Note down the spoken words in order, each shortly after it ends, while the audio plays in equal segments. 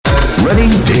Ready,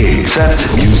 day, set,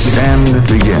 music, and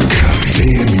begin.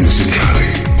 Day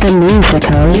Musicali. The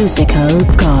musical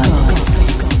gods.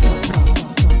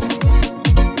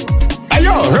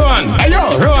 Ayo, run! Ayo,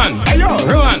 run! Ayo,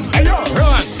 run! Ayo,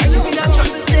 run! You see that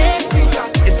trust in there? Keep that.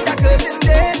 You see that curtain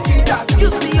there? Keep that. You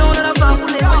see all of the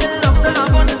family with the love to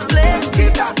have on display?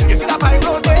 Keep that. You see that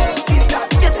pyro there? Keep that.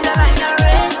 You see that line of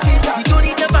red? Keep that. You don't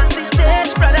need the fancy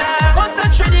stage, brother. Once a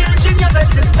trinity reaching your vet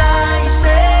is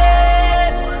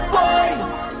niceness. Boy.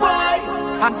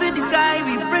 Hands in the sky,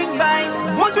 we bring vibes.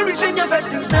 Once we reach in your vet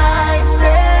is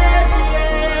niceness.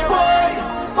 Yeah. Boy.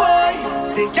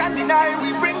 They can't deny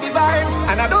we bring the vibes.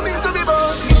 And I don't mean to be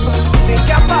bossy, but they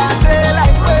can party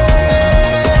like we.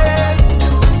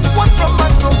 What's from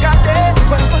man so got there?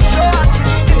 Well, for sure, I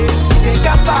treat it. They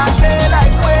can party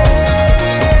like we.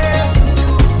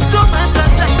 Don't matter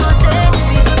time or day,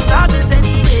 we can start it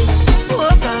any day.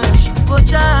 Oh gosh, oh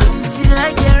child, feel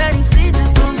like you're ready, sweet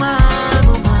as oh man,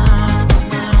 oh man.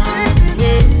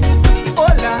 Yeah. Oh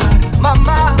Lord,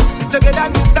 mama, together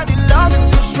me and the love is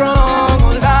so strong.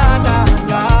 Oh Lord.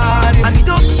 And we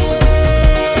don't care.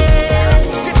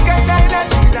 This kind of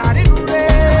energy, not in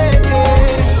red.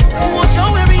 Watch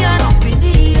out where we are up in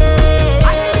the air.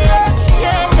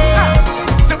 Yeah.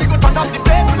 So we go turn up the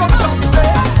place, we go shop the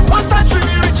place. Once a tree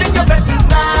we reaching your vet is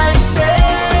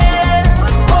niceness.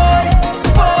 Boy.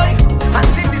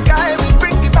 Hands in the sky, we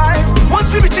bring the vibes. Once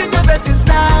we reaching your vet is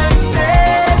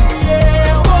niceness.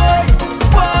 Yeah, boy.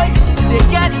 They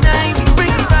can't deny we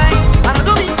bring the vibes. And I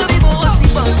don't mean to be bossy,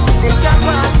 but they can't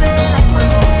party.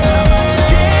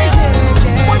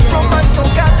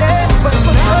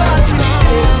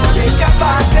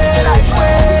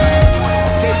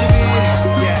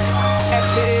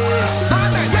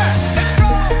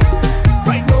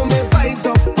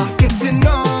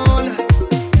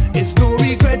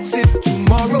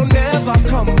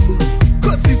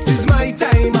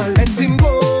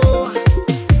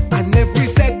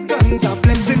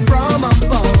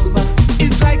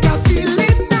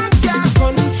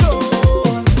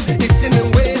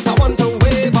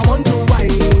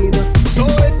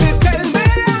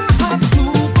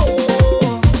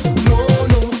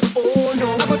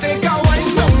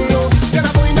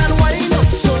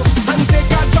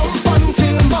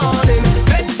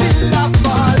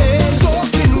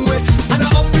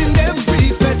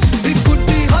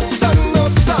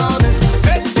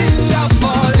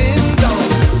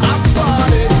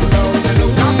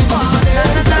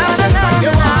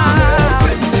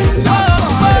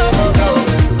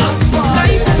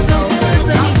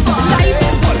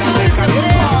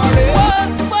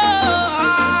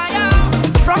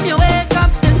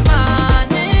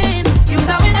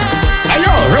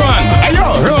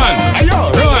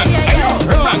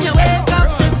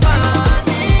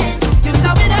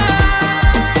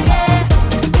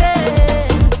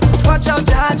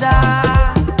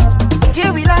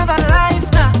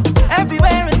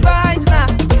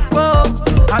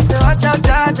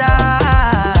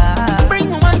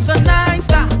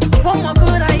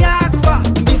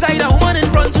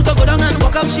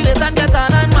 She lays and gets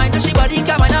on and mind that she body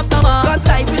can wind up no more. Cause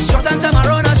life is short and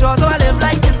tomorrow not sure, so I live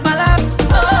like it's my last.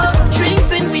 Oh,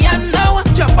 drinks in me and now,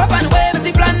 jump up and wave is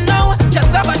the plan now. Just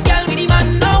stop and girl with the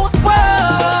man now.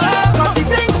 Whoa, cause the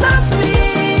things are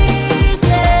sweet,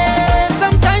 yeah.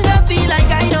 Sometimes I feel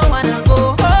like I don't wanna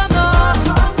go home, no.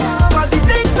 Cause the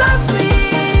things are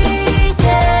sweet,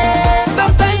 yeah.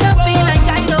 Sometimes I feel like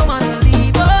I don't wanna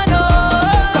leave, oh no.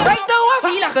 Cause right now I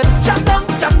feel like a jump down.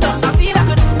 I feel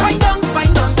like a wind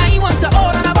down. I want to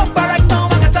hold on a bumper right now,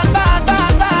 and I turn bad,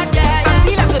 yeah.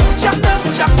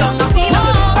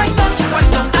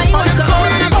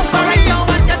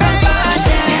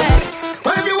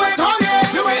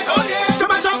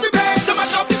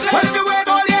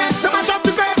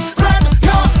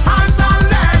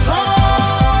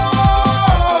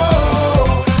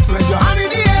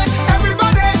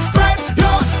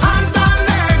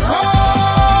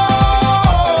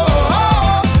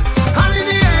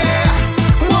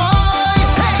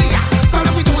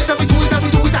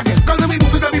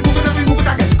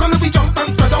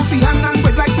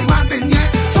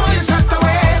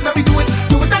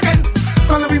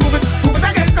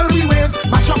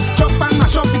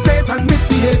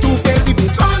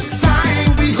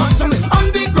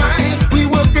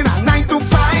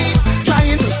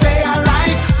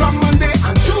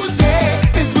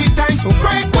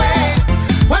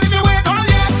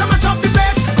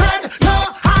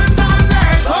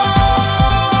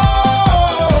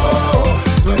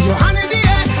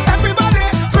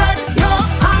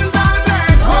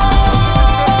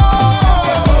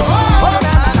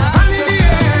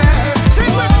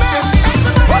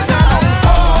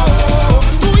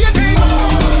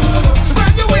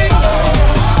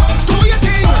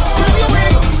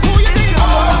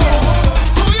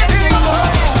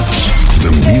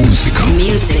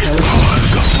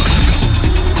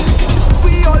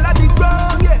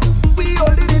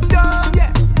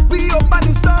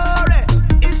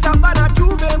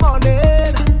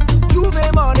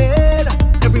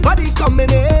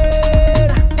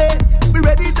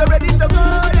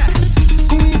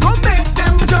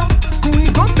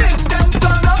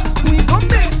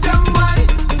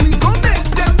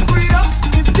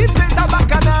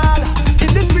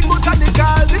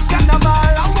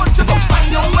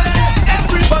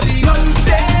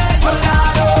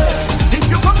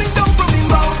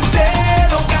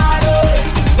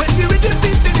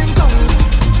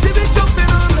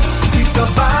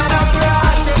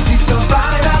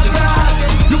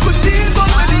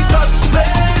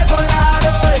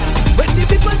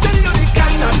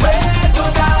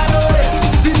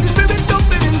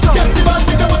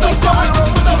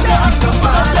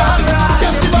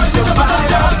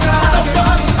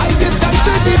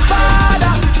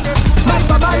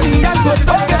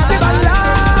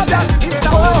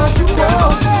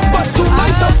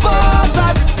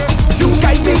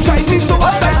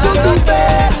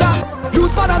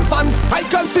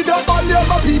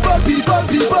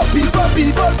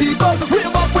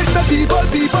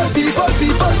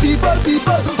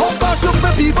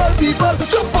 people.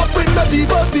 Jump up with the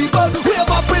people, people.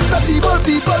 Wave up with the people,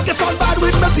 people. Get on bad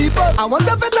with the people. I want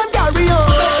to fit and carry on.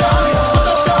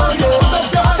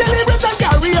 Celebrate and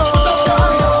carry on.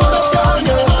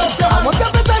 I want to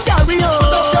fit and carry on.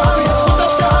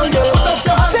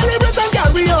 Celebrate and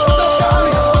carry on.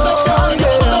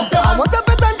 I want to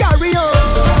fit and carry on.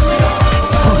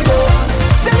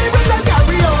 Celebrate and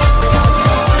carry on.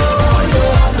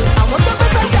 I want to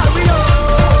fit and carry on.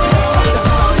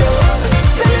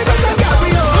 Celebrate and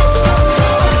carry on.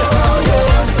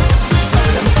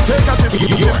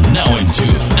 You're now into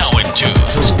the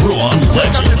Ruan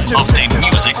legend of the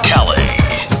music Calais.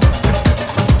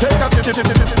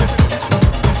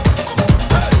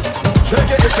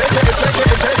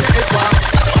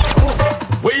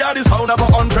 We are the sound of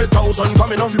 100,000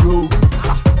 coming on the road.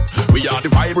 We are the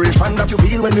vibration that you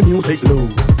feel when the music low.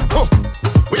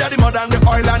 We are the mud and the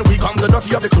oil and we come the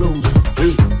dirty of the clothes.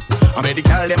 I made the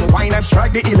girl them wine and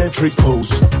strike the electric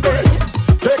pose.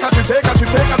 Take a trip, take a trip,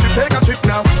 take a trip, take a trip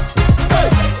now.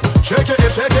 Shake it,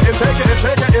 shake it, shake it,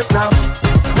 shake it now.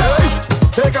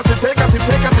 Take a sip, take a sip,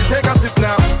 take a sip, take a sip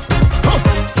now.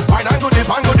 Wine and go dip,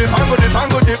 and go dip, and go dip,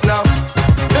 and go dip now.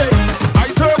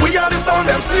 I swear we are the sound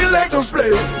them selectors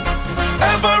play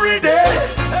every day,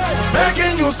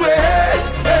 making you sway.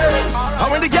 And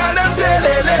when the girl them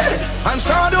telele and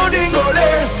shadow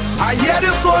dingole, I hear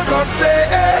this one God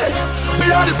say, we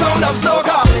are the sound of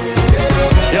soca.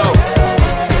 Yo,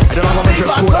 I don't know how much you're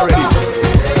school already.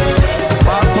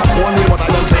 One way, but I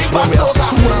don't trust one way. As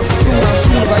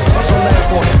soon as I touch on the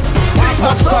airport,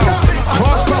 passport stamp,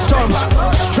 cross customs,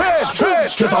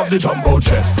 straight off the jumbo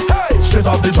jet, straight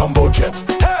off the jumbo jet,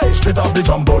 straight off the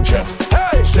jumbo jet,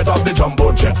 straight off the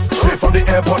jumbo jet, straight from the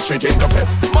airport, straight in the vet,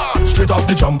 straight off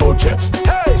the jumbo jet,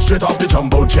 straight off the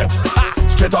jumbo jet,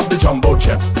 straight off the jumbo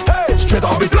jet, straight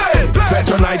off the plane. Fed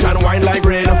tonight and wine like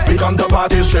rain. We come to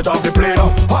party straight off the plane.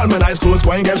 All my nice clothes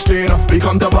going get stained. We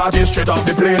come to party straight off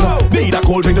the plane. Need a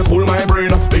cold drink to cool my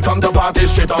brain. We come to party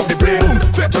straight off the plane.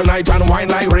 Fed tonight and wine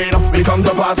like rain. We come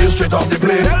to party straight off the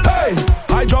plane. Hey,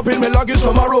 I drop in my luggage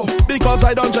tomorrow because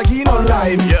I don't check in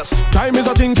online. Yes, time is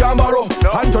a thing can borrow.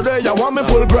 And today I want me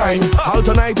full grind. All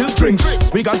tonight is drinks.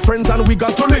 We got friends and we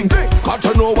got to link. Got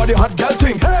to know what the hot girl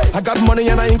think. I got money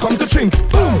and I ain't come to drink.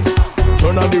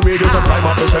 Turn on the radio to prime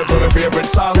up yourself to my favorite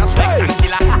song. Hey,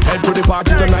 head to the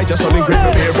party tonight, just only great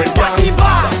my favorite gang.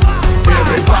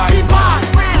 Favorite vibe,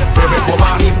 favorite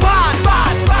woman.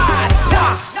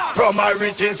 From my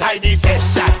riches, I this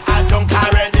session, I drunk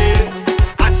already.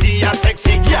 I see a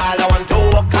sexy girl, I want to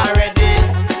walk already.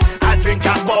 I drink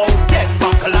about 10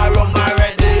 buckle of rum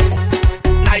already.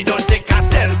 I don't take a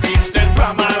selfie,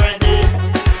 Instagram already.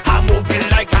 I'm moving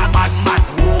like a madman.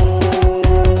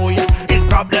 Oh, yeah. It's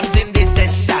problems in this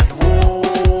session.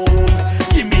 Oh,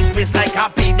 give me space like a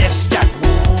pedestrian.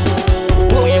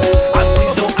 Oh, yeah. And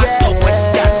please don't ask no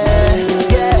question.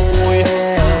 Oh,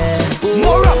 yeah.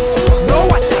 More up, no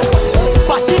water.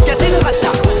 Party getting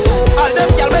hotter. All them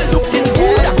girls well looking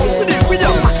good. I come to the with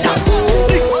your matter.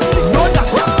 Sick, no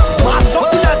doctor. Mass up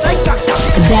in a like doctor.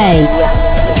 Day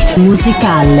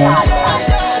musicale.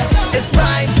 It's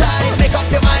prime time, make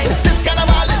up your mind. This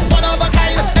carnival is one of a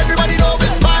kind. Everybody knows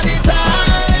it's party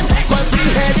time. Cause we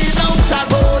heading out the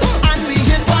road and we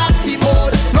in party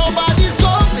mode. Nobody's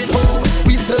going home,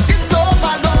 we still get so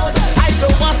alone. I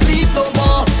don't want sleep no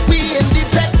more, we in the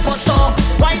bed for sure.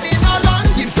 Whining all on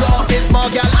the floor, it's more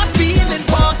girl I'm feeling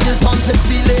fast. This haunted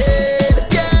feeling,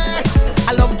 yeah.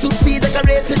 I love to see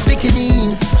decorated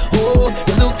bikinis. Oh,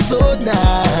 they look so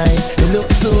nice, they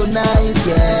look so nice,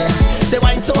 yeah.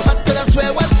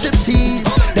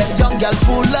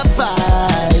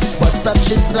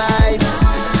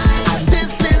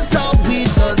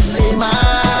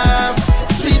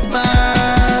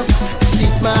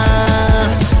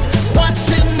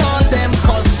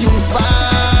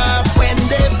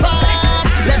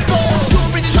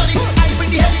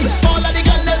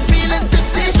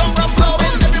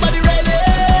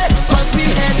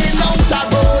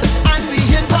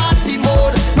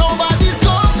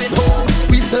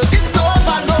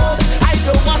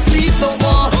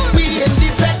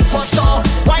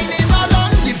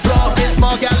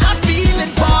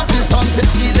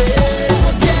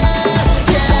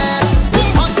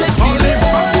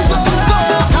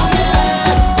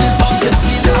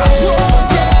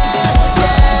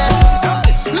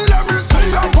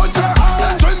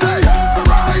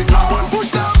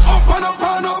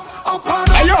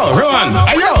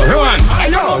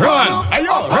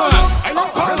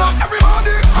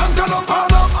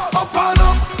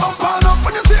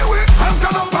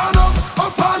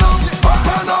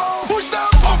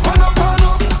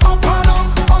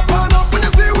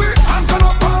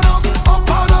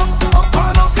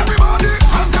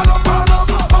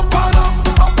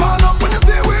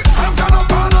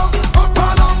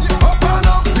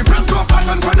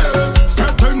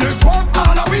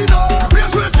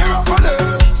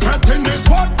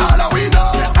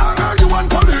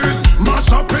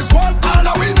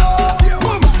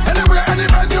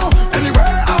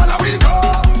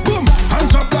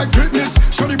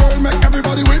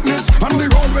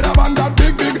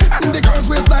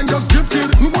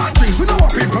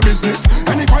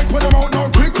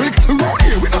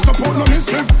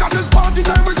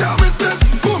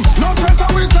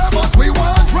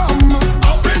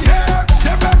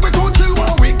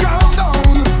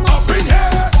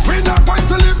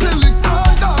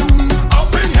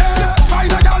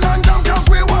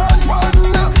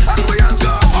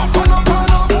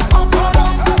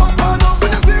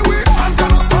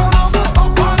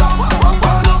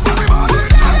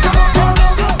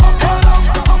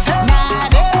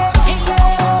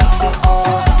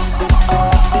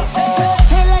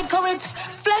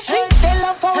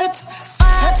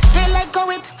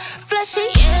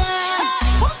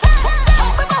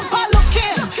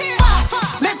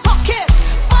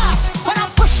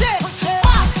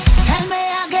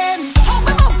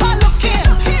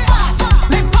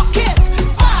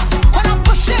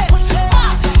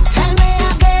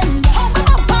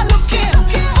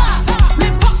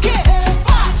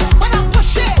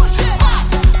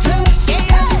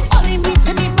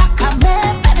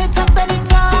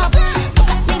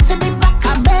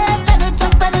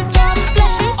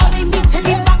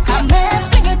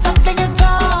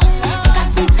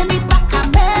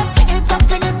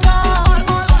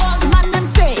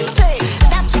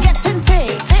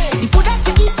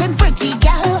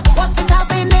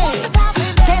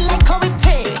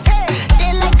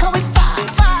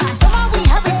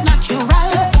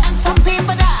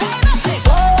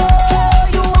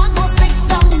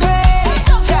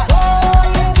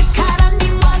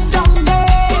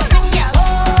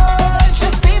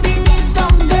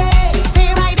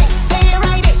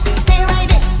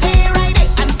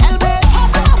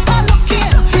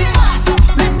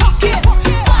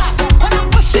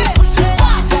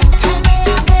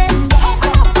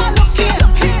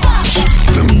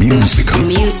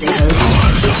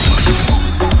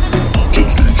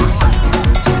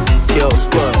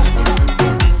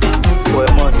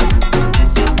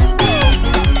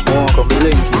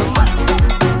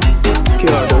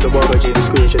 James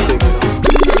Screech, you take it.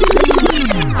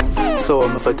 So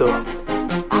I'm for do.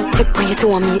 Tip when you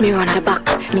two and me run at the back.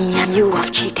 Me and you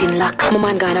have cheating luck. My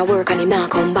man gonna work and him not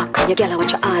come back. Your girl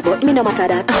watch your hard, but me no matter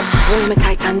that. Hold me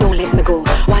tight and don't let me go.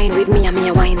 Wine with me and me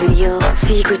a wine with you.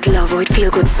 Secret love, oh it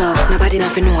feel good so. Nobody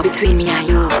nothing know between me and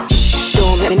you.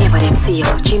 Don't make me never them see you.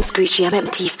 Jim Screechy, I make my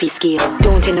teeth be skill.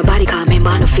 Don't tell nobody cause me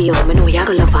born no feel. Me know you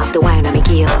gonna love half the wine when me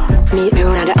give. Meet me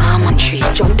run at the almond tree.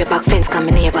 Jump the back fence cause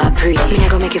me neighbor breathe. Me I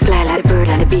go make you fly like the bird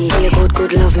and the bee. Be a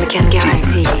good love me can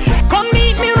guarantee. Come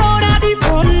meet me round at the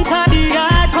front of the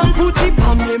yard. Come put it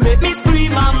on me, make me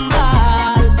scream and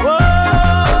bawl. Whoa,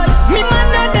 me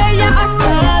man a day ya a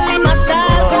style, him a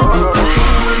style. Come put it on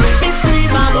me, make me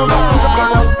scream and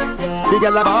bawl. The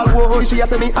girl a ball, whoa, she a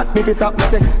say me hot, me fi stop, me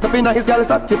say top inna his girl,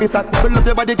 sat, keep it sat. Pull up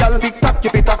your body, girl, tick tock,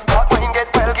 keep it tock. When you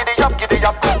get well, giddy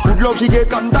up. Good love, she get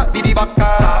contact, diddy back.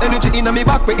 Energy inna me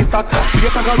back, where it start. The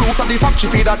stack a roots of the fact, she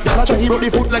feed that. Girl a try hero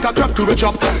the foot like a crab to a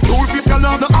chop. True fiscal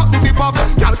now, the act, the fi pop.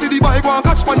 Girl see the bike, one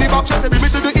catch pon the back. She say bring me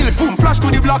to the hills, boom, flash to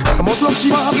the block. I must love she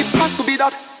want, it has to be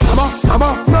that.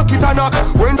 Mama, knock it and knock.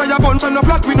 When tie a bunch and a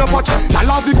flat, we no watch. I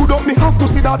love the good up, me have to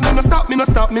see that. Me no stop.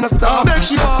 Make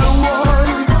she fall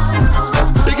away.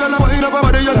 The girl a wind up her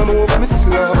body and a move me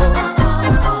slow.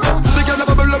 The girl a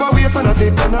bubble up her waist and a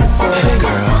tip and a toe. Hey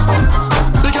girl,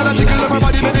 the girl a jiggle up her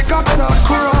body with the cock that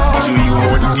crow. do you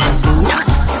want these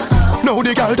nuts? Now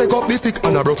the girl take up the stick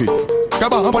and a broke it.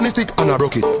 Grab her up on the stick and a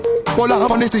broke it. Pull her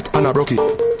up on the stick and a broke it.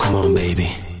 Come on, baby.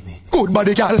 Good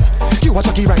body, girl. You a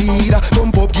jockey rider.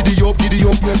 Jump up, giddy up.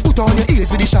 Put on your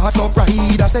heels with the shots up,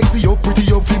 rider. Sexy up,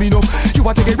 pretty up, feeling up. You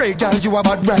a take a break, girl. You a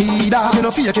bad rider. You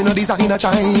no fake, you no designer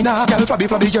China. Girl, flabby,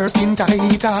 your skin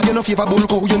tighter. You no favor bull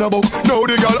cow, you no buck. Now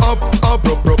the girl up,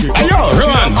 broke it. Ayo,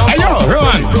 run.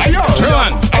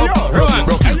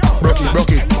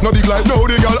 Broke it. No big like now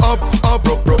the girl up,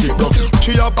 broke it.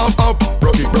 She up, broke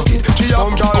it. She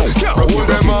up, girl. Can't hold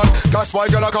them man. That's why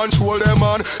girl I control them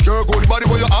man. Your good body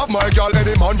where you have my girl.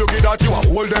 Any man to get that you a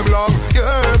hold them long.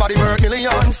 Your body worth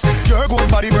millions. Your good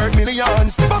body worth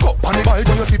millions. Back up on the bike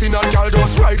when you sitting on girl.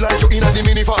 Just ride like you in a the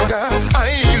minivan. Girl,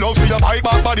 I love see your bike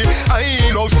back body. Ride.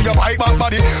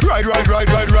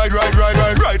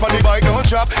 Ride on the bike don't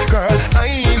chop. Girl,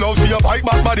 I love see your bike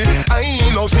back body.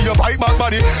 Ride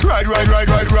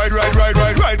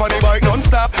on the bike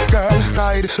non-stop. Girl,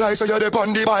 ride like so you're the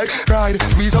on the bike. Ride,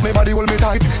 squeeze up my body, hold me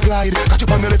tight. Glide, catch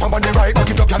up on the left and on the right. Back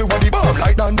it up, girl, you want the bomb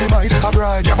like dynamite. I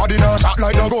ride, your body now shot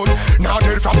like no gun. Now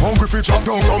dead from hungry fi chop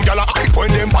down. Some gyal a hype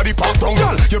when them body pop down.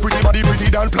 Girl, your pretty body pretty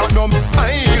than platinum.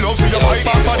 I love see your bike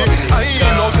back body. Ride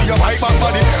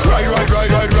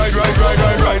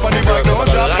on the bike no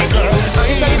shot. Girl, I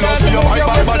love see your bike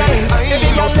back body.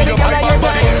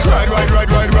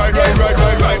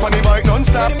 Ride on the bike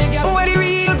non-stop. Where the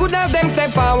real good as them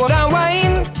step forward and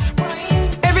whine.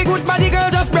 Every good body girl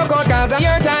just broke out cause of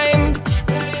your time.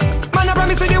 Man I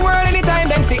promise you the world anytime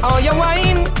them see all your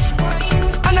wine.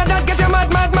 And that get you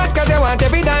mad cause they want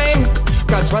every dime.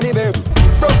 Catch funny baby.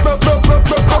 Broke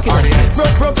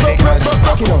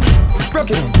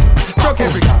it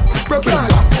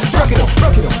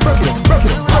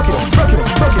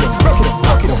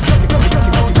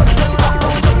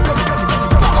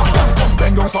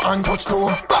Bend down so and touch toe.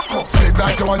 Slip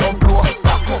like you a love blow.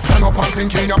 Stand up and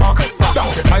sink in your back. Down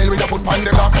the tile with your foot on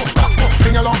the block.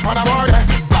 Bring your lump on the bar, yeah.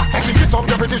 And you kiss up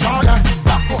your pretty shot, yeah.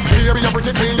 Baby, you're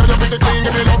pretty clean, you're pretty clean.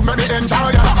 Give me love, make me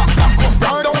enjoy, yeah.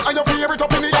 Ride out and your favorite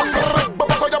up in the young.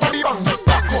 But for your body bang.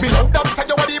 Below that side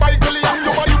your body by billion.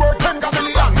 Your body worth 10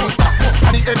 gazillion.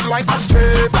 And the edge like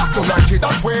ashtray. So like it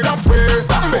that way. Bend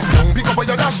down, pick up where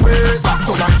you dash way.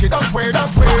 So like it that way.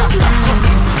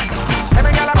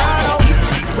 Every girl a ball out.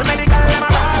 We make the girl them a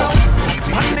ball out.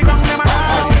 On the ground them a ball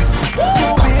out.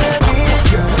 Oh baby,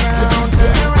 turn around.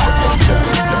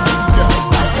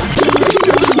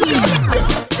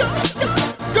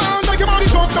 Girl, like your body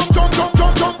jump.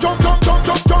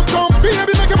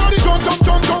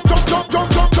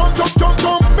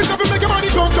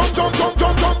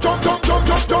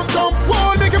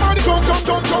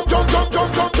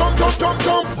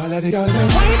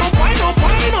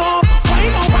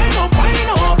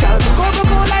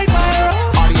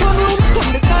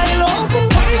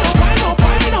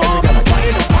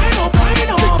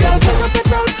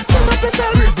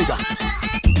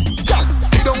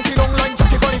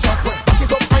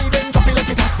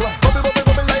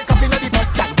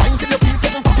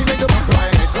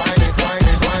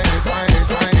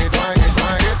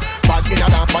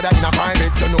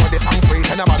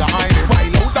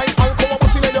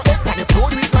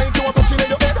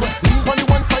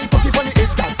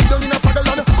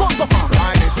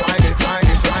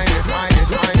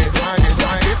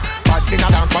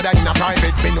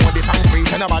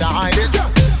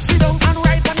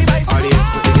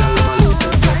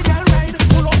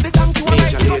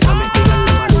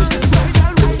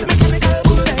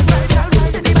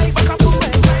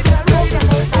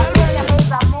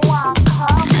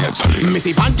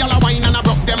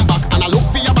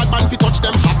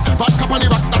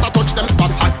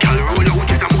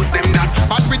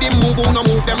 who no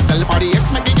move themselves. Or the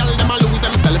ex make the girl them a lose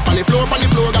themselves. On the floor,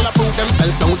 girl a prove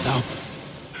themselves. Don't stop.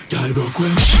 Girl broke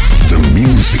well. The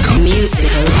musical.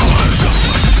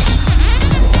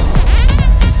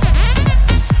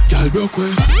 Girl broke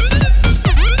well.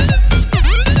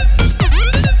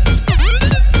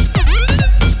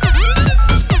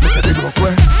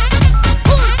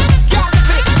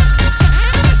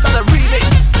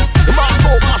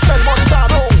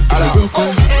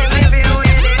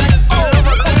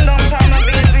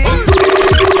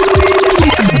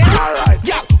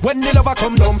 When the lover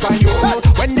come down for you,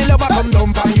 when the lover come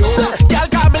down for you, girl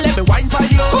come let me wine for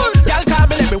you, girl come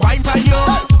let me wine for you.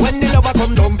 When the lover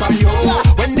come down for you,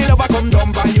 when the lover come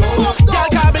down for you, girl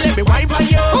come let me wine for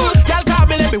you, girl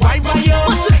come let me wine for you.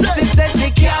 She said she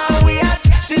can't wait,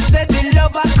 she said the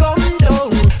lover come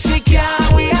down, she can't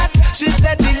wait, she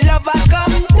said the lover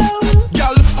come down.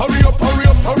 Girl, hurry up, hurry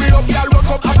up, hurry up, girl,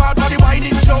 rock up about the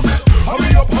whining show.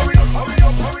 Hurry up, hurry up, hurry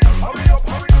up, hurry up, hurry up,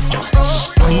 hurry up.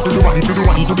 Wine to the wine to the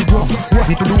wine to the ground.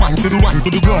 Wine to the wine to the wine to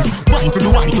the ground. Wine to the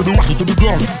wine to the wine to the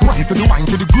ground. Wine to the wine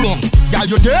to the ground. Girl,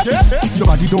 you there? Your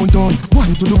body don't done.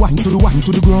 Wine to the wine to the wine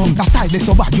to the ground. That style is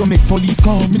so bad, you make police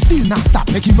come. Me still not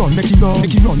stop. Make him run, make him run,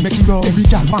 make him run, make him run. Every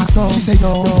girl wants some. She say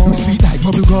no. Me sweet like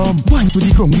bubble gum. Wine to the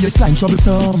ground, we a slime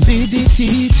troublesome. Be the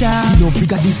teacher. The love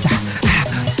bigger this star.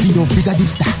 The love bigger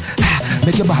this star.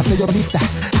 Make your boss say your blister.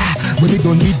 When we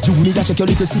done with you, nigga check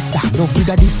your little sister. Love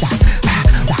bigger this star.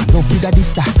 Love bigger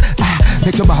this star.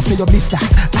 Make your boss say your blister.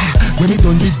 When we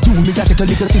done with you, nigga check your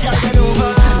little sister. Get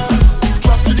over,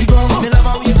 drop to the ground. Me love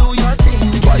how you do your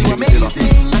thing. Boy, you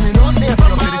amazing, and you know stay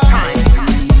some of the time.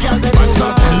 Girl, bend over.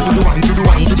 Wine to the wine to the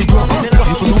wine to the ground.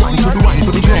 Wine to the wine to the wine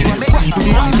to the ground. Wine to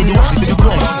the wine to the wine to the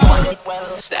ground.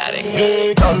 Static.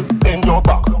 Hey, girl, bend your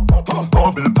back.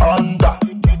 Bubble panda.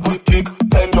 Kick,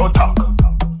 bend your tack.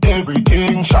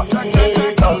 Everything shot.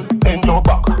 Hey, girl, bend your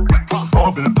back.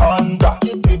 Bubble panda.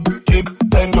 Kick,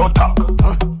 bend your tack.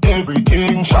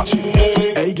 Everything shot.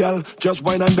 Hey girl, just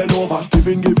wine and bend over.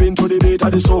 Giving to the beat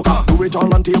of the soca. Do it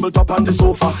all on tabletop on the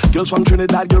sofa. Girls from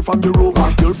Trinidad, girl from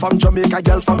Europa. Girl from Jamaica,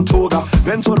 girl from Toga.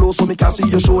 Bend so low so me can see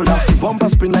your shoulder. Bumper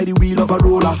spin like the wheel of a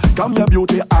roller. Come your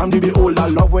beauty, I'm the beholder.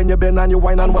 Love when you bend and you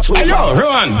wine and watch over. Hey yo,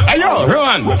 run! Hey yo,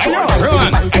 run! Hey yo,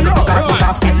 run! Hey yo, run!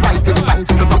 Right to the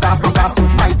bicycle, broke off, broke off.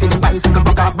 Right to the bicycle,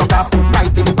 broke off, broke off.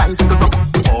 Right to the bicycle, broke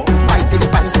off. Right to the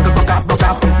bicycle, broke off, broke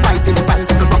off. Right to the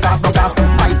bicycle, broke off, broke off.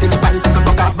 Right to the bicycle,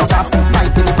 broke off, broke off.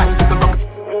 Right to the bicycle, broke off.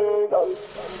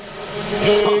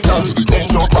 Down to the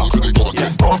ground, down to the ground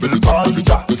again. Bubble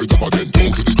panda. Lift it up again.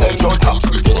 Down to the ground, down to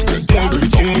the ground again.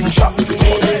 Everything shot. Lift it up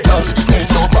again. Down to the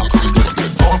ground, down to the ground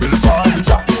again. Bubble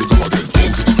panda. Lift it up again.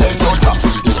 Down to the ground, down to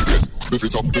the ground again. Lift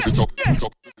it up, lift it up, lift it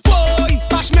up. Boy,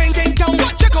 bashment in town.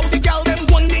 Check out the gal them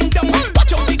winding down.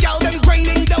 Watch out the gal them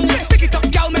grinding down. Pick it up,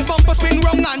 gal, me bumper spin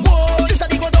round and boy, this a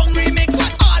the go down remix.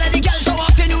 All of the gal show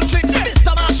off your new tricks.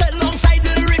 Mr. Marshall alongside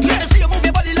the Rick. Let us see you move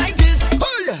your body like this.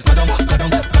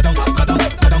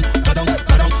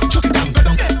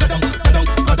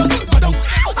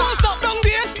 Don't stop down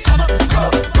there.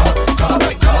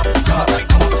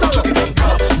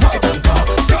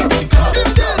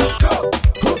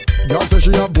 Girl say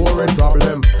she a boring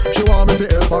problem. She want me to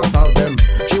help her solve them.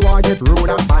 She want get rude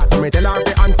and fast, so me tell her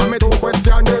to answer me 2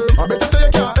 questions. I better say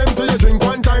you can't empty your drink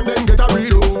one time, then get a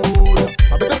reload.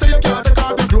 I better say you can't take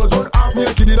off your clothes, run half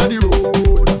naked inna the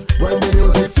road. When the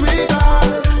music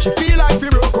sweeter, she feel like she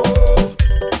broke out.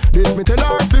 This me tell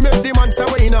her to make the monster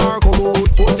when her come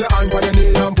out. Put your hand on your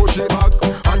knee and push it back.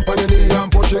 Hand on your knee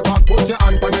and push it back. Put your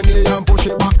hand on your knee and push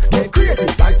it back. Get crazy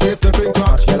like say stepping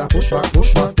crash. Girl, I push back,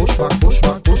 push back, push back, push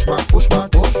back, push back, push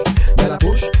back, push. Girl, I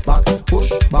push back, push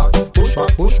back, push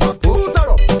back, push back, push. Who's her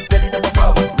up? Ready to go,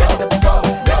 ready to go,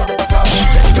 ready to go.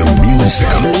 The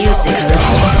musical.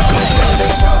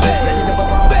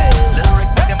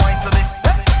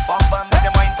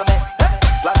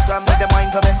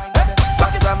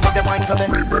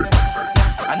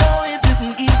 I know it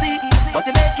isn't easy, but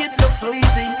you make it look so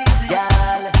easy,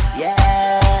 girl.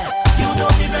 Yeah, you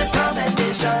don't need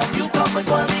recommendation. You come with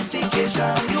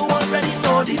qualification. You already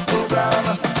know the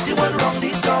program. You will run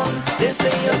the tongue. They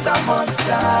say you're a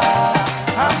monster, a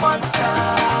monster.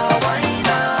 Why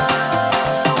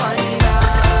not? Why not?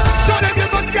 So them you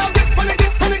got girl, dip on it,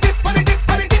 dip on it, dip on it, dip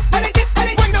on it, dip on it, dip on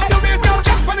it. Wind up your waist, girl,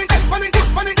 jump on it, dip on it,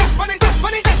 dip on it, dip on it, dip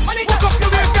on it, dip on it. Hook up your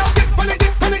waist, girl, dip on it,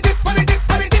 dip on it, dip on it,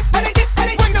 dip on it, dip on it, dip on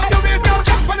it. Wind up your waist, girl,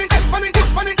 jump on it, dip on it,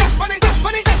 dip on it, dip on it, dip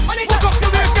on it, dip on it. Hook up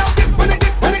your waist, girl, dip on it,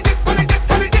 dip on it, dip on it, dip on it, dip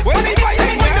on it. Wind up your waist, girl, dip on it, dip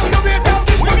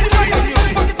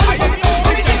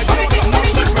on it, dip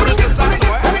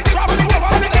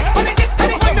on it,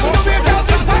 dip on it.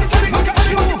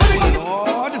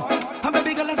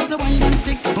 and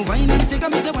stick, wine and stick. I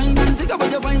miss a wine and stick.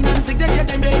 About your wine and stick. Take your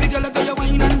time, baby girl. Look at your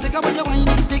wine and stick. About your wine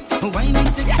and stick, wine and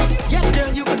stick. Yes, yes,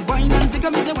 girl, you could wine and stick. I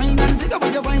miss a wine and stick.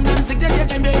 About your wine and stick. Take your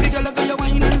time, baby girl. Look at your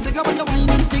wine and stick. About your wine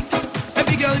and stick.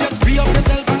 Every girl just free up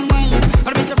yourself and wine.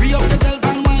 I miss a free up yourself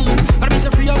and wine. I miss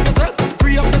a free up yourself,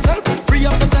 free up yourself, free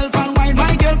up yourself and wine.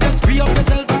 My girl, just free up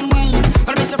yourself and wine.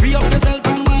 I miss a free up yourself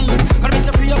and wine. I miss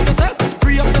a free up yourself,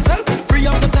 free up yourself, free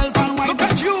up yourself and wine. Look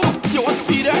at you, you a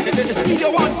speeder, the speed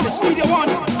you want, the speed you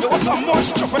want. You want some more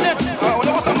stuffiness,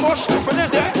 there was some more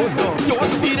stuffiness, yeah. You a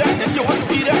speeder, you a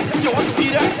speeder, you a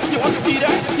speeder, you a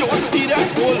speeder, you a speeder.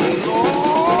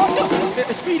 Oh Lord,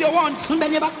 the speed you want.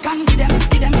 Bend your back and give them,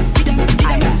 give them, give them, give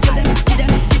them, give them, give them, give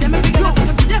them, give them, give them,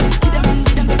 give them, give them,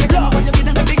 give them, give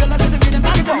them, give them, big girls, give them,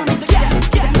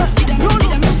 give them, give them, give them,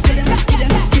 give them, give them, give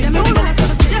them, give them,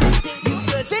 give them. You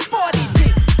searching for the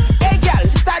thing? Hey girl,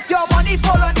 start your money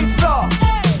fall on the floor.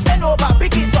 Bend over,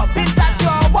 pick it up. Start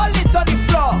your wallet on the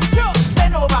floor.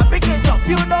 Bend over, pick it up.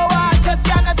 You know I just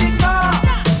cannot ignore.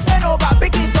 Bend over,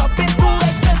 pick it up. It's too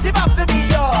expensive after be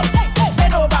yours.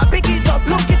 Bend over, pick it up.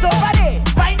 Look it over there.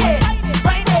 Find it,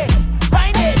 find it,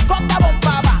 find it. Cock the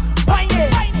bumper back. Find it,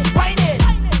 find it,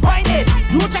 find it.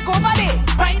 You check over there.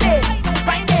 Find it,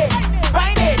 find it,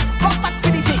 find it. Come back to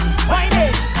the thing. Find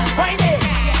it, find it,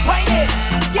 find it.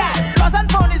 Yeah, lost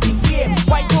and found is the game.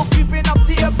 Why you creeping up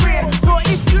to your brain? So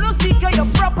if you don't seek your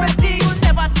property, you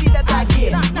never see that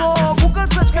again. No Google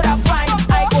search could I find.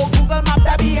 I go Google map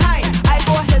that behind. I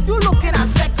go help you look in a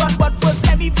second, but first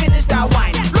let me finish that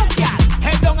wine. Look ya,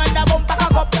 head down and the bumper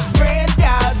cock up. Praise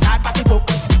girl, start back it up.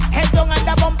 Head down and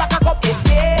the bumper cock up.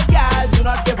 Hey girl, do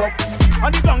not give up.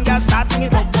 On the ground, girl, start swing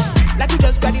it up. Like you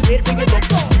just graduate, bring it up.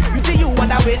 You see you on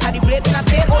that waist at the place in a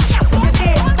state. Oh shit,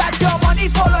 hey, start your money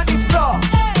fall on the floor.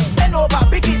 Bend over,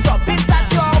 pick it up. Start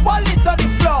your wallet on the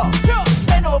floor.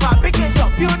 Bend over, pick it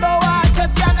up. You know I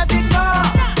just cannot ignore.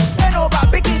 Bend over,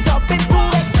 pick it up. It's too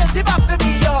expensive after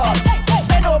be yours.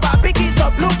 Bend over, pick it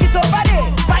up. Look it over there.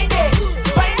 Find it,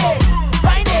 find it,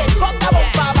 find it. Cock the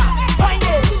bumper back. Find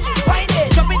it, find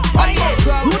it. Jump it, find it.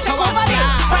 You check over there.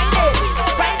 Find it,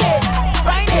 find it,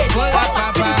 find it. Cock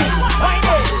back to the thing. Find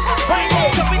it, find it.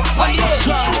 Jump it, find it.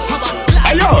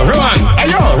 Ayo, run!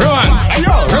 Ayo, run!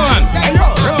 Ayo, run! Ayo,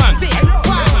 run!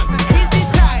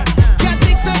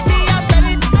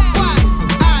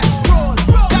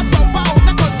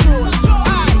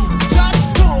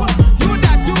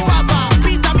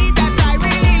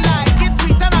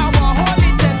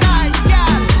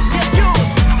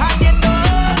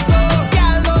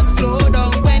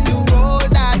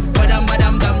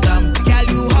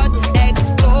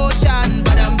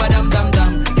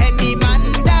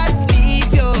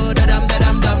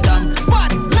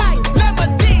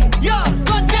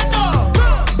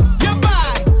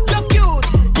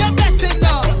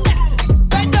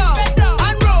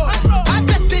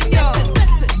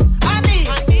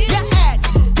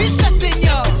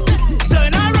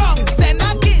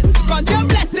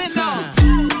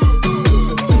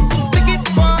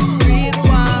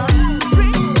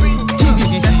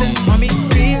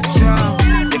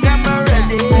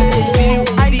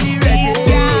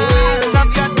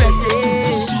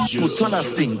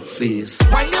 Stink face.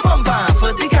 Wind your bumper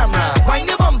for the camera. Wind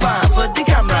your bumper for the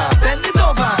camera. Bend it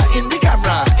over in the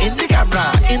camera. In the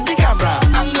camera. In the camera.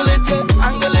 Angle it,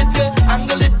 angle it,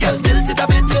 angle it, girl, tilt it a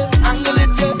bit. Angle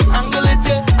it, angle it,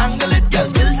 angle it, girl,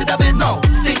 tilt it a bit. Now,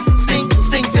 stink, stink,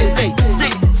 stink face, hey.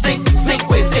 Stink, stink, stink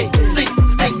waist, hey. Stink,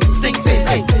 stink, stink face,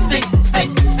 hey. Stink,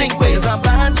 stink, stink waist. It's a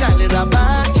bad child, it's a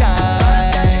bad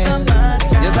child.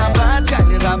 It's a bad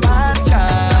child, it's a bad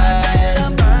child.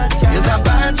 It's a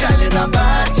bad child, it's a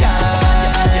bad child.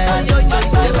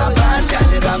 It's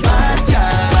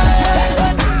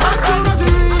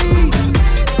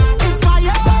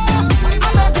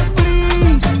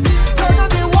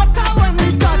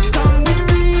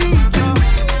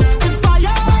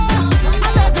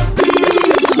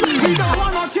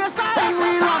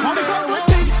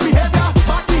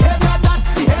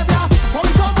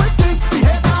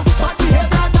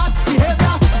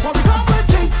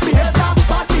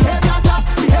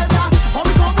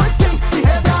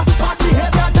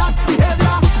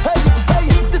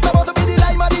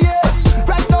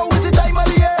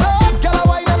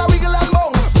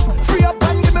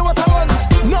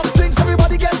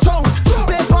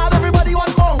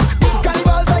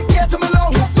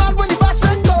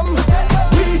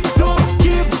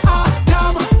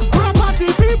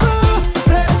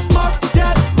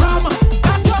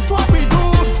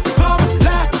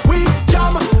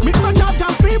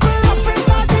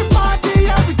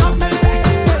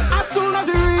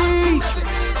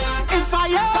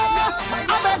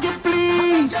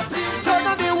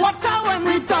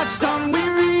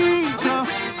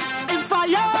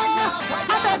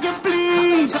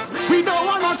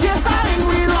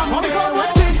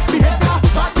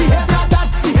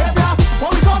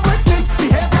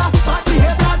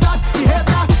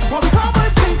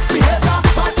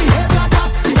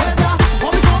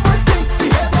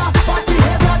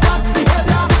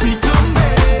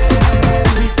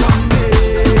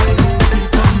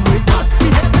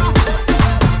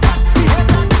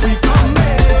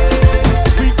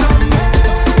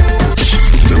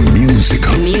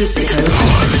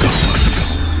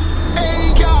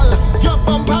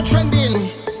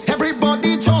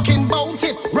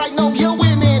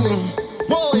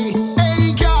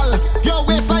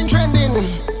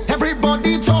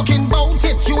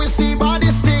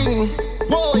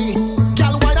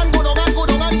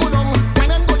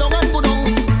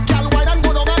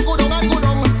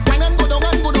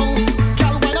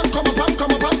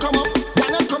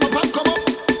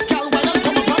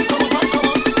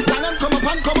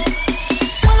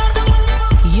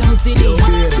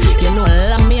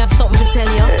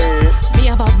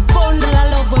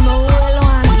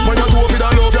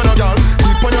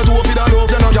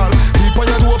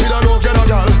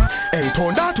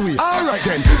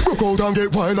and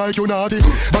get wild like you naughty.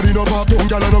 Body no pop down,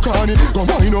 girl and no carny. Come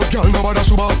wind up, girl, nobody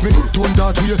should off me. Turn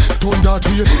that way, turn that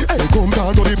way. Hey, come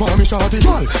down to the palm, me shawty.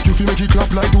 Girl, you feel make it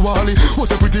clap like Duali.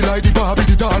 Was a pretty like the Barbie,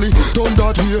 the dolly. Turn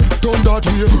that way, turn that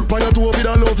way. Tip on your toe with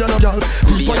a love, you no girl.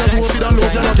 Tip on your toe with a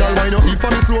love, you no girl. Wind up, hip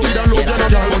for me slow with a love, you no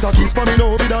girl. Was a kiss for me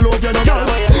now with a love, you no girl.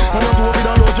 On your toe with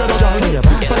a love, you no girl.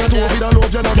 On your toe with a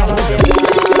love, you no girl.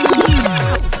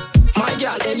 My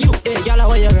girl, and you, hey, girl,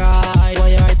 where you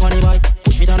ride, pony boy.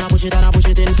 Push it and I push it and I push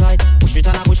it inside. Push it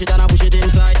and I push it and I push it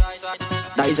inside.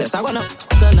 That is yes, I wanna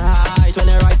tonight when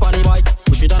you ride, pony boy.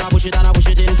 Push it and I push it and I push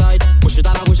it inside. Push it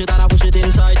and I push it and I push it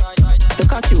inside.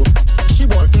 Look at you, she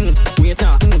ball, wait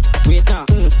now, wait now,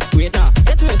 wait now.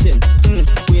 Get waiting,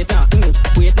 wait now,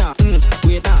 wait now,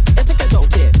 wait now. You take it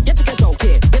out here, you take it out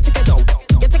here, you take it out,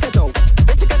 you take it out,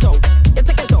 you take it out, you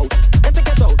take it out, you take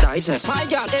it out. That is yes. My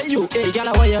girl, hey you, hey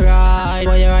girl, where you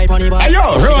ride, pony boy.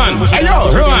 Ayo, run, ayo,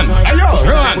 run, ayo,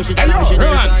 run, ayo,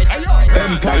 run.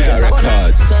 Empire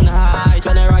Records. Tonight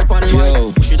when I ride pony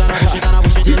boy. Push it and I push it and I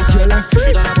push it inside. Push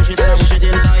it and I push it and I push it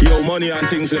inside. Yo, money and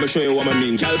things, let me show you what I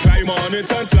mean. Girl, fly on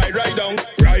it and slide right down.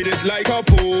 Ride it like a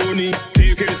pony.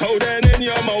 Take it out and in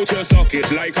your mouth, you suck it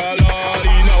like a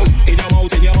lolly. Now, in your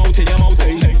mouth, in your mouth, in your mouth,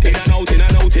 hey. In and out, in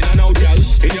and out, in and out, girl.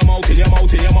 In your mouth, in your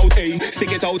mouth, in your mouth, hey.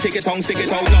 Stick it out, take it tongue, stick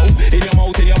it out now. In your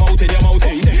mouth, in your mouth, in your mouth,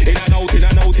 hey. In and out, in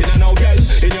and out, in and out, girl.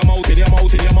 In your mouth, in your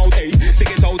mouth, in your mouth, hey.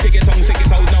 Stick it out, take it tongue, stick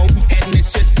it out now. Head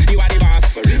mistress, you are the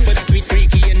boss. For that sweet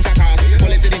freaky intercourse.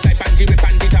 Pull it to the side, panty rip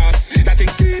and the toss. That thing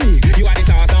steamy, you are the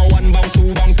sauce. Now 1 bounce,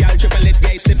 2 bounce, girl, triple it.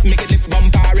 Gate stiff, make it lift,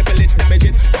 bumper, ripple it, damage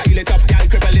it. Pile it up, girl,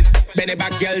 cripple it. Bend it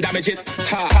back, girl, damage it.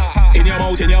 Ha ha. In your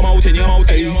mouth, in your mouth, in your mouth,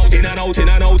 hey. In and out, in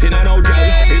and out, in and out, girl.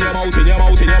 In your mouth, in your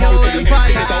mouth, in your mouth, hey.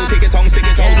 Stick it out, take it tongue, stick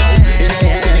it out now. In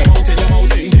your mouth, in your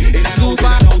mouth, in your mouth, hey. In and out, in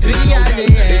and out, in and out,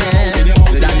 girl. In your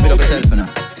mouth, in your mouth, in your mouth, hey.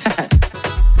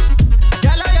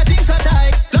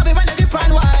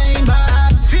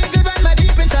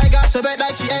 So bad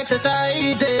like she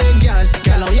exercising, girl.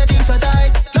 Girl, how you think so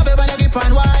tight? Love it when you grip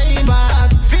and wine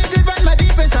back. Feel good when my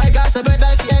deep inside got so bad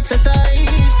like she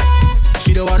exercise.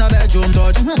 She don't want a bedroom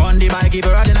touch. On the mic, give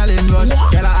her adrenaline rush.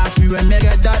 Girl, I ask me when me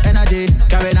get that energy.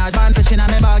 Carrying out van fishing on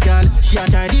me back, girl. She a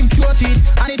try deep throat it,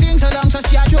 and the thing so long so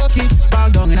she a choke it.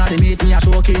 Back down inna the meat, me a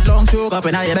soak it. Long choke up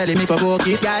inna your belly, me provoke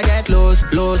it. Girl, get loose,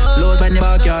 loose, loose when you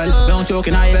back, girl. Long choke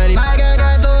inna your belly. My girl,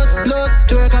 get loose, loose.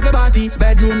 Twerk up your body,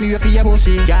 bedroom you feel your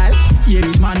pussy, girl. Yeah,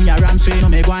 this man me a ram, so you know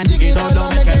me go and dig it out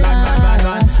down, make it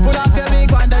run. Pull off your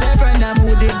big one, tell your friend them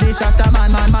who did this, just a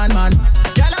man.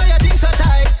 Girl, how you think so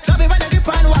tight? Love it when you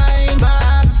grip and wine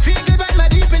back. Feel good when my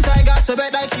deep inside got so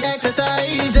bad like she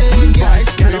exercising. Girl,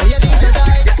 how you think so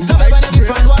tight? Love it when you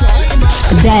grip and wine back.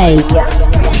 Day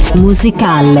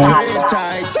musicale.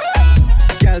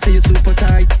 Girl, say you super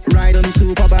tight, ride on the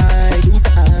super bike.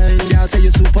 Girl, say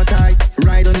you super tight,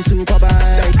 ride on the super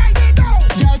bike.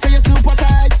 Girl, say you super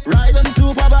tight, ride on the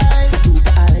super bike.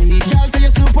 Girl, say you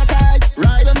super tight,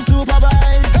 ride on the super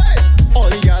bike. Hey, all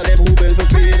the girls them who build for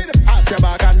speed, arch your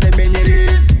back and then bend your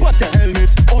knees. Put your helmet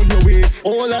on your waist,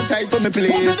 hold on tight for me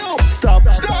please. Stop,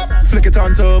 flick it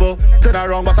on turbo. Turn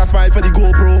around, bust a smile for the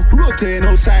GoPro. Rotate,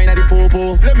 no sign of the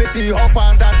popo. Let me see how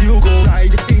fast that you go.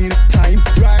 Ride in time,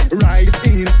 ride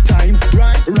in time,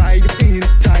 ride in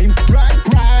time, ride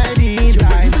in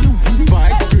time.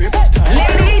 Vice grip time.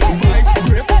 Ladies, vice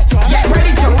grip time. Get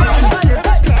ready to run.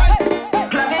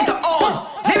 Plug into on.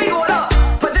 Here we go up.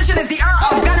 Position is the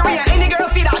art of gonorrhea. Any girl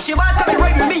feel that she was coming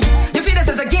right with me. You feel this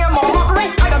is a game or mockery?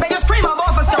 I can make you scream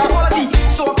about for star quality.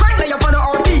 So crank like up on the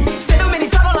RP. Say no many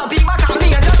saddle and beat back at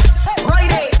me and just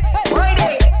ride it. Crank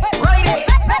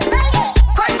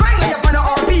like up on the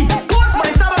RP. Post my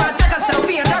saddle and take a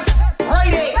selfie and just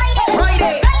ride it.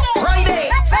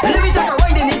 Let me take a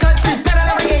ride in the country. Better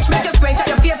every age, make you scratch at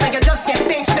your face like you just get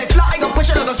pinched. They fly, I gon' push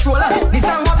it on the stroller. This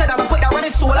sound water that I put that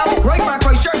running solar. Right from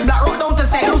Christchurch, Black Rock down to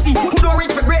St. Lucie. Who don't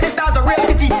reach for greatness, that's a real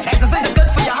pity. Exercise is good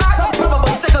for your heart.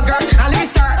 Probably sickle girl. And let me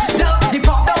start. Look, the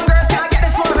pop down girls can't get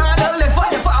this one handle. Lift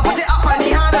up your foot, I put it up on the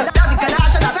handle. That's a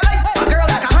Kardashian, that's a like a girl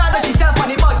that can handle herself on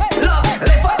the mud. Look,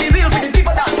 lift up the wheel for the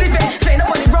people that sleeping. Fade up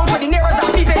on the ground for the neighbors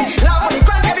that peeping. Laugh on the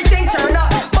crank, everything turn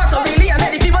up. Bust a really and let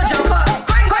the people jump up.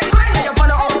 Crank like up on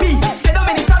the RP. Sit down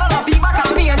in the saddle and beat back at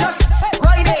me and just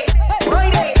ride it. Girl,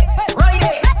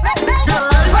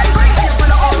 ride like up on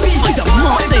the RP.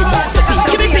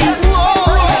 Give me peace.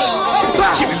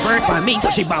 She reversed by me, so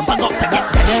she bumper got to get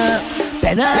better.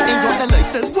 Ain't got the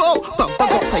license, whoa, bumper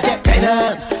got to get better.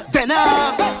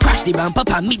 Crash the bumper,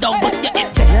 pan me down, but you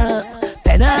get better.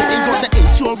 Ain't got the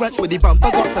insurance with the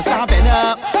bumper got to start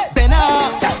better.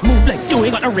 Just move like you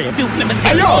ain't got a rear view. Let me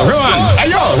tell you.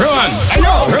 Ayo, run.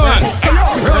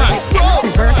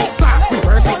 Reverse it, back,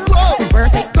 reverse it.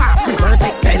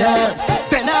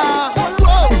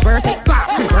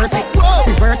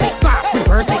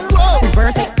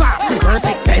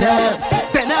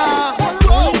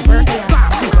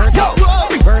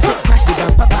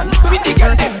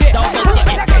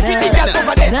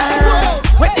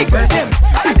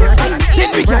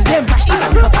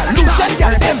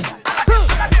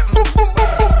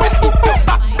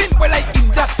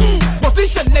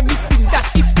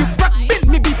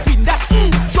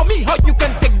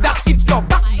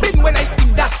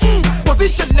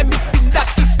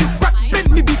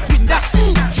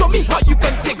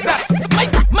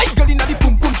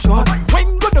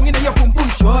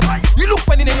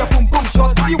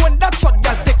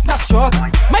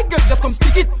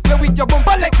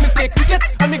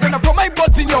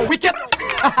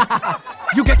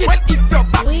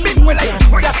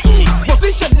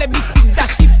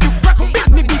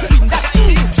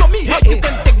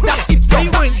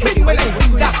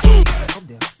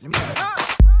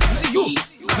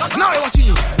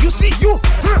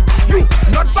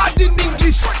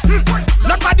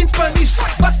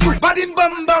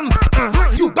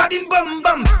 bad in bum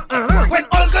bum. When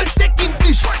all girls take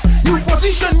English, you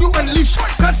position, you unleash.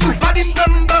 Cause you bad in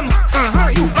bum bum.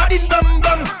 You bad in bum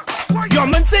bum. Your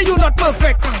man say you not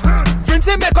perfect. Friends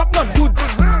say makeup not good.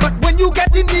 But when you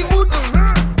get in the mood,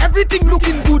 everything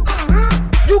looking good.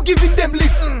 You giving them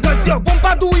licks. Cause your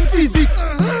bumper doing physics.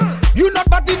 You not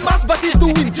bad in mass, but it's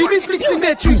doing Jimmy flicks in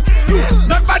the tree.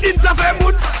 Not bad in Safari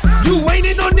Moon. You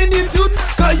whining on the new tune.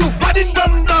 Cause you bad in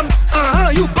bum bum.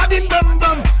 You bad in bum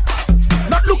bum.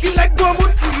 Not looking like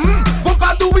Gomun.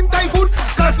 Bumper doing typhoon.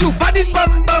 Cause you bad in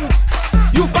bum bum.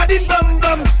 You bad in bum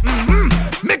bum.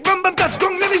 Make bum bum touch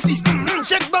gong, let me see.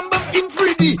 Check bum bum in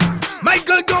 3D. My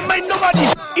girl don't mind nobody.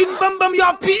 In bum bum you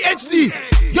have PhD.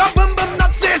 Your bum bum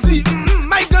not sassy.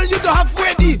 My girl you don't have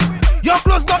ready. Your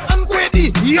clothes not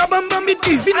unqueady. Your bum bum it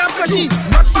is in a flashy.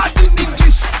 Not bad in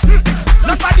English.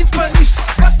 Not bad in Spanish.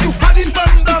 But you bad in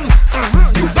bum bum.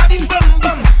 You bad in bum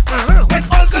bum. When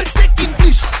all girls take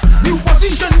English, new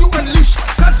position you unleash.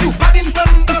 Cause you bad in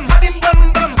bum bum. Bad in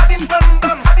bum bum. Bad in bum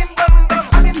bum. Bad in bum bum.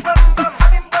 Bad in bum bum.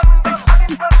 Bad in bum bum.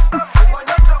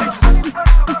 Bad in bum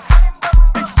bum.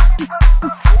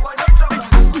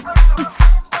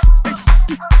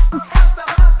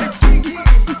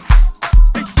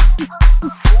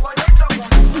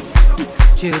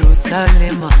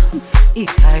 Jerusalema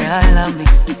ikayalami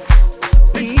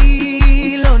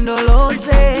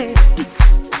ilondoloze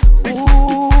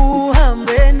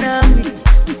uhambe nami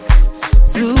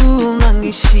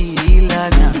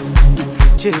zungangishilana.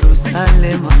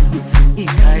 Jerusalema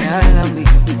ikayalami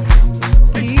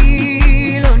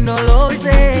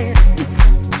ilondoloze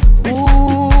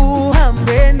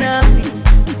uhambe nami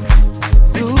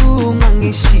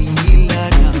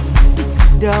zungangishilana.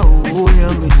 Dawo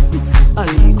yami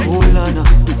alikolana,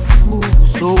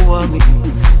 buso wami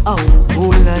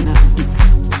aukolana.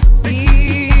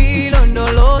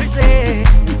 Ilondoloze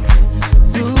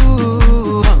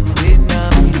zuhambe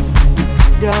nami.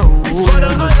 Dawo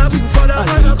yami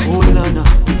alikolana,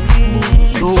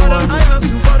 buso wami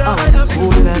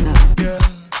aukolana.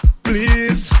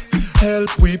 Please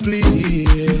help we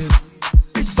please.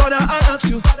 Father, I ask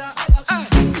you,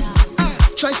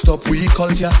 try stop we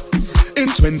culture in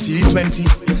 2020.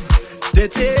 They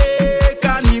take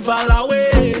carnival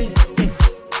away.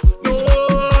 No,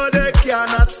 they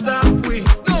cannot stop we.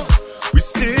 No, we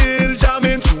still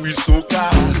jamming to we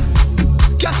soca.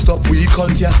 Can't stop we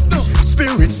culture. No,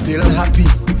 spirit still happy.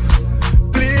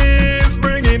 Please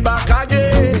bring it back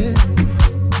again.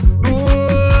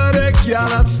 No, they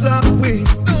cannot stop we.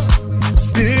 No,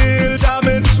 still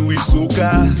jamming to we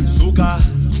soca. Soca,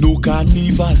 no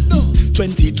carnival. No.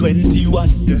 2021,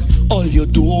 all you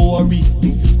do worry,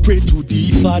 pray to the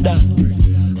Father,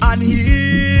 and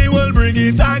He will bring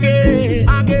it again.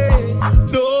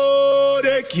 No,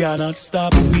 they cannot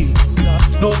stop me.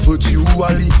 No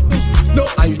virtually, no,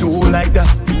 I don't like that.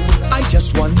 I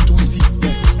just want to see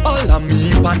all of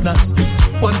me partners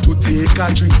want to take a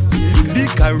trip in the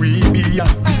Caribbean.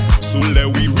 So let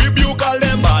we rebuke all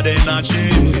them bad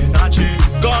energy.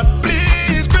 God,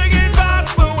 please bring it back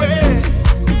away.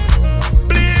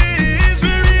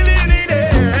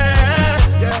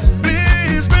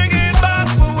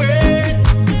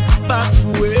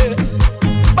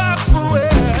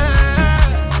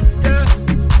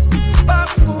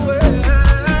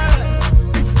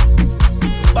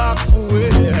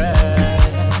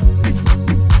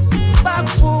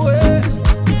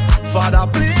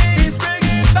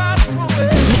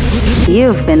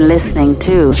 You've been listening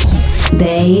to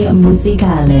Day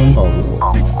Musicale.